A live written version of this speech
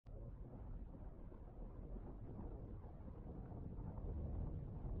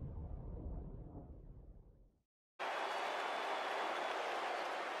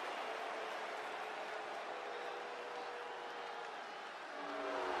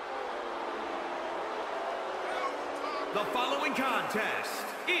The following contest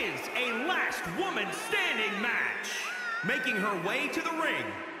is a last woman standing match. Making her way to the ring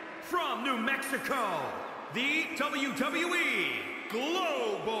from New Mexico, the WWE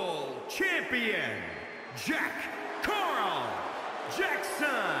Global Champion, Jakara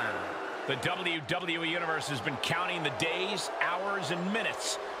Jackson. The WWE Universe has been counting the days, hours, and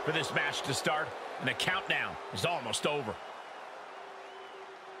minutes for this match to start, and the countdown is almost over.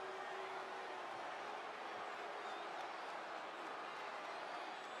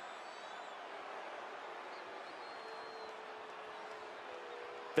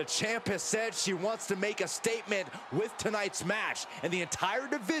 The champ has said she wants to make a statement with tonight's match, and the entire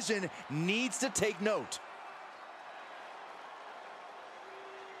division needs to take note.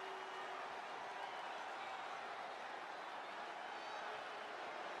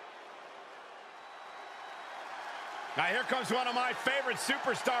 Now here comes one of my favorite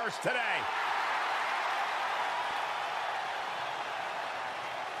superstars today.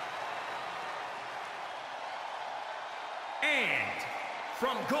 And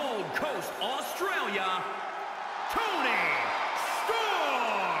from Gold Coast, Australia, Toni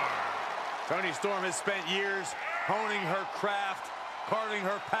Storm. Toni Storm has spent years honing her craft, carving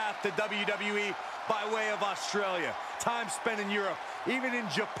her path to WWE by way of Australia. Time spent in Europe, even in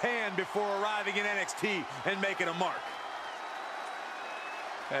Japan before arriving in NXT and making a mark.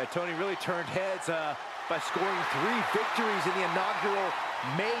 Toni really turned heads by scoring 3 victories in the inaugural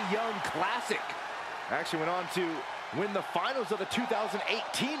Mae Young Classic. Actually went on to win the finals of the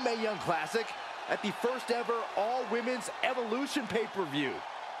 2018 Mae Young Classic at the first ever all-women's Evolution pay-per-view.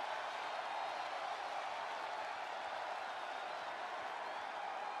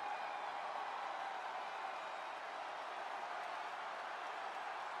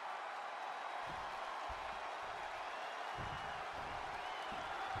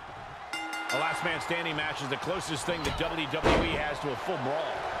 A last man standing match is the closest thing that WWE has to a full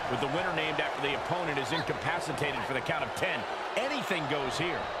brawl, with the winner named after the opponent is incapacitated for the count of 10. Anything goes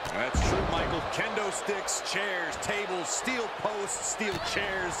here. That's true, Michael. Kendo sticks, chairs, tables, steel posts, steel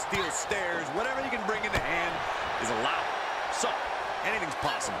chairs, steel stairs, whatever you can bring in the hand is allowed. So, anything's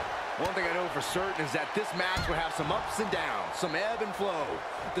possible. One thing I know for certain is that this match will have some ups and downs, some ebb and flow.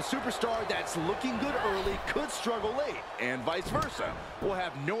 The superstar that's looking good early could struggle late, and vice versa. We'll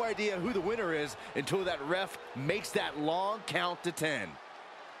have no idea who the winner is until that ref makes that long count to 10.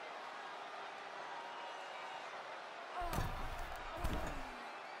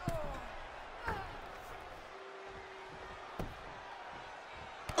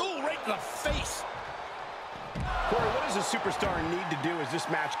 Oh, right in the face. Corey, what does a superstar need to do as this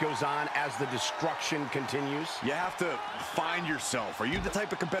match goes on, as the destruction continues? You have to find yourself. Are you the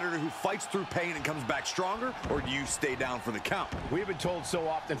type of competitor who fights through pain and comes back stronger, or do you stay down for the count? We have been told so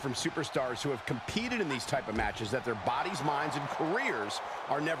often from superstars who have competed in these type of matches that their bodies, minds, and careers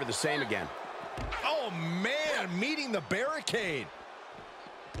are never the same again. Oh, man, meeting the barricade.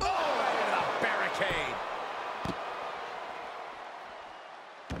 Oh, right into the barricade.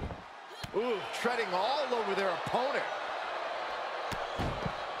 Ooh, treading all over their opponent.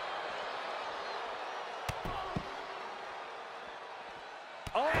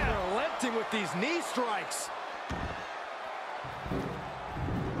 Unrelenting with these knee strikes.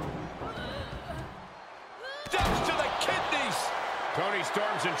 Steps to the kidneys. Toni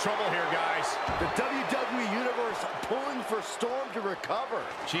Storm's in trouble here, guys. The WWE Universe pulling for Storm to recover.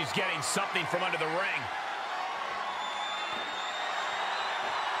 She's getting something from under the ring.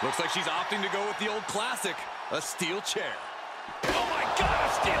 Looks like she's opting to go with the old classic, a steel chair. Oh my God,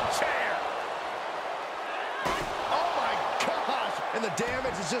 a steel chair! Oh my gosh! And the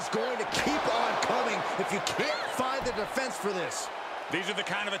damage is just going to keep on coming if you can't find the defense for this. These are the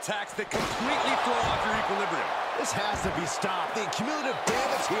kind of attacks that completely throw off your equilibrium. This has to be stopped. The cumulative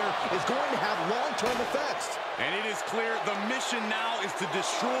damage here is going to have long-term effects. And it is clear the mission now is to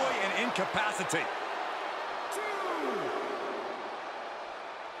destroy and incapacitate.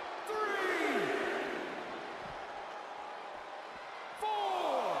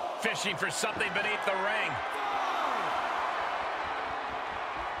 Fishing for something beneath the ring.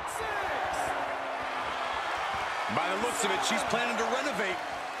 5, 6. By the looks of it, she's planning to renovate,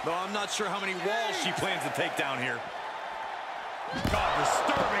 though I'm not sure how many walls she plans to take down here. God,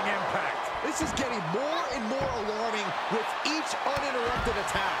 disturbing impact. This is getting more and more alarming with each uninterrupted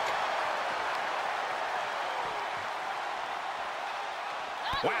attack.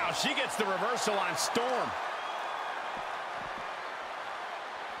 Wow, she gets the reversal on Storm.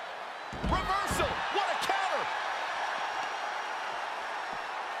 Reversal! What a counter!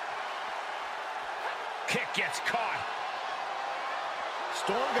 Kick gets caught.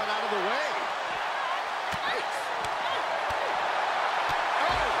 Storm got out of the way. Nice.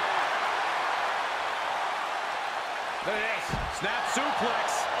 Look at this. Snap suplex.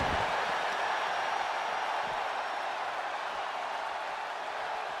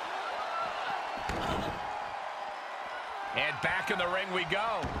 And back in the ring we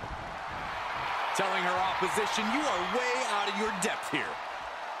go. Telling her opposition, you are way out of your depth here.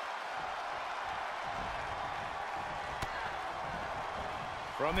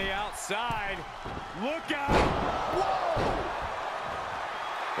 From the outside, look out! Whoa!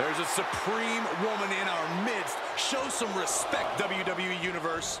 There's a supreme woman in our midst. Show some respect, WWE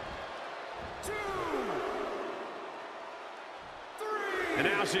Universe. 2, 3. And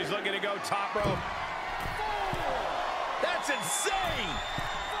now she's looking to go top rope. 4. That's insane!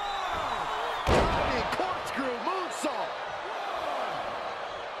 5. Toni corkscrew moonsault.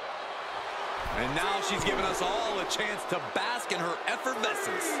 And now she's giving us all a chance to bask in her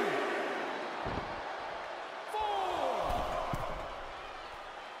effervescence. 4.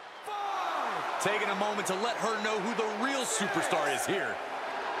 5. Taking a moment to let her know who the real superstar is here.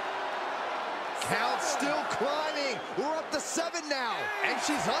 Count still climbing. We're up to 7 now. And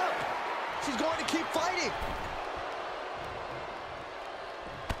she's up. She's going to keep fighting.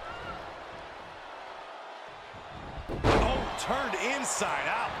 Oh, turned inside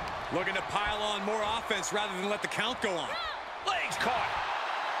out. Looking to pile on more offense rather than let the count go on. Legs caught.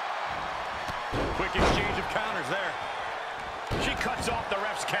 Quick exchange of counters there. She cuts off the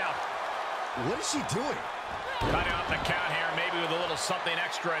ref's count. What is she doing? Cutting off the count here, maybe with a little something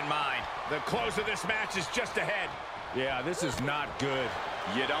extra in mind. The close of this match is just ahead. Yeah, this is not good.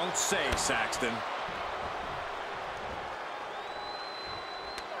 You don't say, Saxton.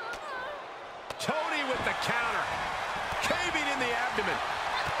 Toni with the counter. Caving in the abdomen.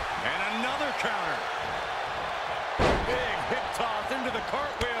 And another counter. Big hip toss into the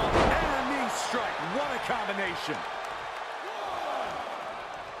cartwheel. And a knee strike. What a combination.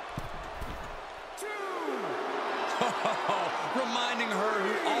 1, 2. Reminding her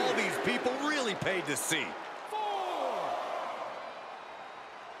who all these people really paid to see. 4.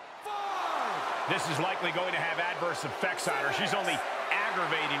 5. This is likely going to have adverse effects on her. She's only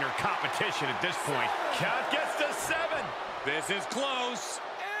aggravating her competition at this point. Count gets to 7. This is close.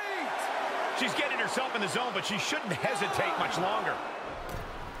 8. She's getting herself in the zone, but she shouldn't hesitate much longer.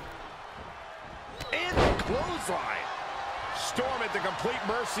 And the clothesline. Storm at the complete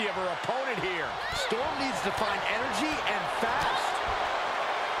mercy of her opponent here. Storm needs to find energy and fast.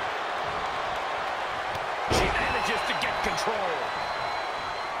 She manages to get control.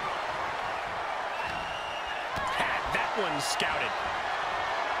 Had that one scouted.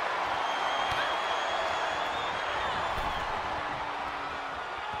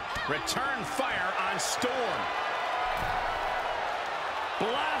 Return fire on Storm.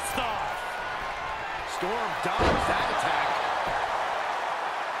 Blast off. Storm dodges that attack.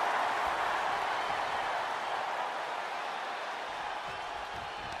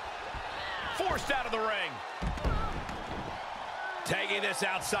 Forced out of the ring. Taking this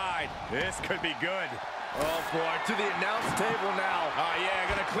outside. This could be good. Oh, boy, to the announce table now. Oh, yeah,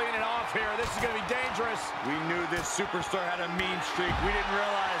 gonna clean it off here. This is gonna be dangerous. We knew this superstar had a mean streak. We didn't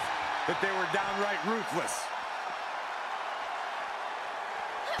realize that they were downright ruthless.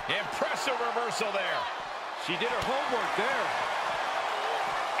 Impressive reversal there. She did her homework there.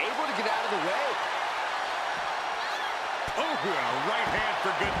 Able to get out of the way. Oh, and a right hand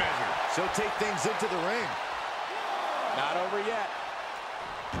for good measure. She'll take things into the ring. Not over yet.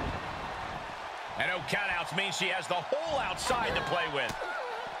 And no countouts means she has the whole outside to play with.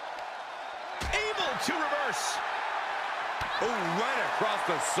 Able to reverse. Oh, right across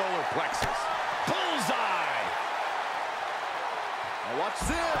the solar plexus. Bullseye. Now watch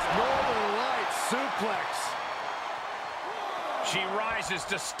this. Northern Lights suplex. She rises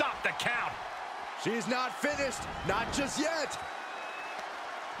to stop the count. She's not finished. Not just yet.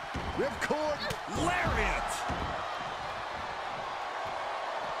 Ripcord lariat.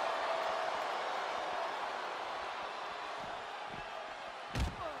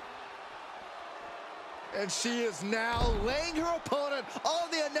 And she is now laying her opponent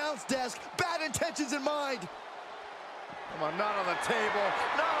on the announce desk. Bad intentions in mind. Come on, not on the table.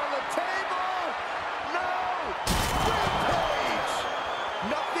 Not on the table. No! Rampage!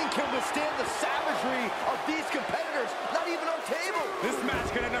 Nothing can withstand the savagery of these competitors. Not even our table. This match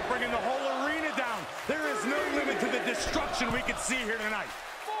could end up bringing the whole arena down. There is no limit to the destruction we could see here tonight.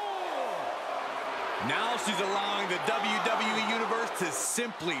 4. Now she's allowing the WWE Universe to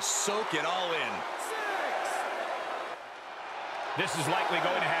simply soak it all in. 6. This is likely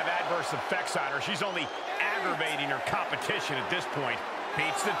going to have adverse effects on her. She's only aggravating her competition at this point.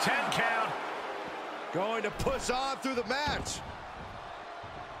 Beats the 10 count. Going to push on through the match.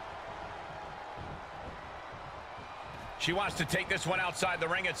 She wants to take this one outside the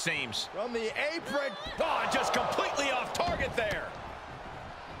ring, it seems. From the apron. Oh, just completely off target there.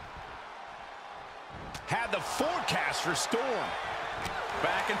 Had the forecast for Storm.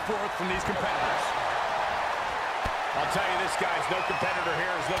 Back and forth from these competitors. I'll tell you this, guys, no competitor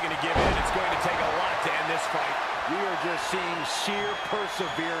here is looking to give in. It's going to take a lot to end this fight. We are just seeing sheer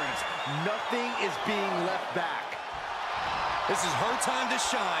perseverance. Nothing is being left back. This is her time to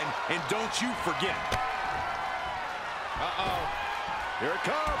shine, and don't you forget. Uh-oh. Here it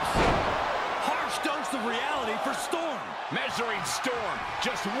comes. Harsh dose of reality for Storm. Measuring Storm,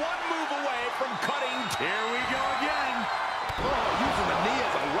 just one move away from cutting. Here we go again. Oh, using the knee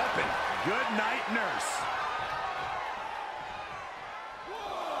as a weapon. Good night, nurse.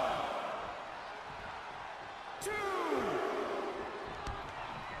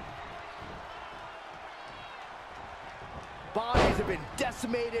 Bodies have been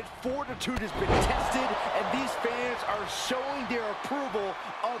decimated, fortitude has been tested, and these fans are showing their approval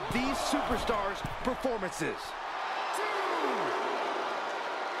of these superstars' performances. 2, 3.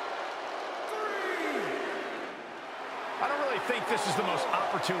 I don't really think this is the most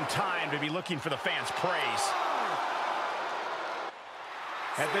opportune time to be looking for the fans' praise.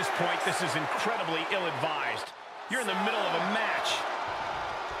 At this point, this is incredibly ill-advised. You're in the middle of a match.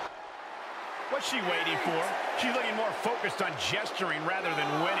 What's she waiting for? She's looking more focused on gesturing rather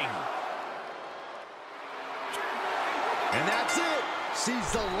than winning. And that's it.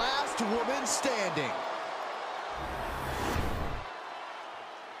 She's the last woman standing.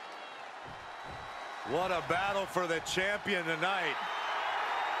 What a battle for the champion tonight.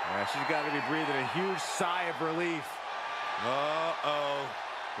 Yeah, she's got to be breathing a huge sigh of relief. Uh-oh.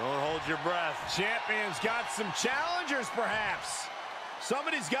 Don't hold your breath. Champion's got some challengers, perhaps.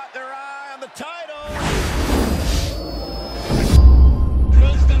 Somebody's got their eye on the title.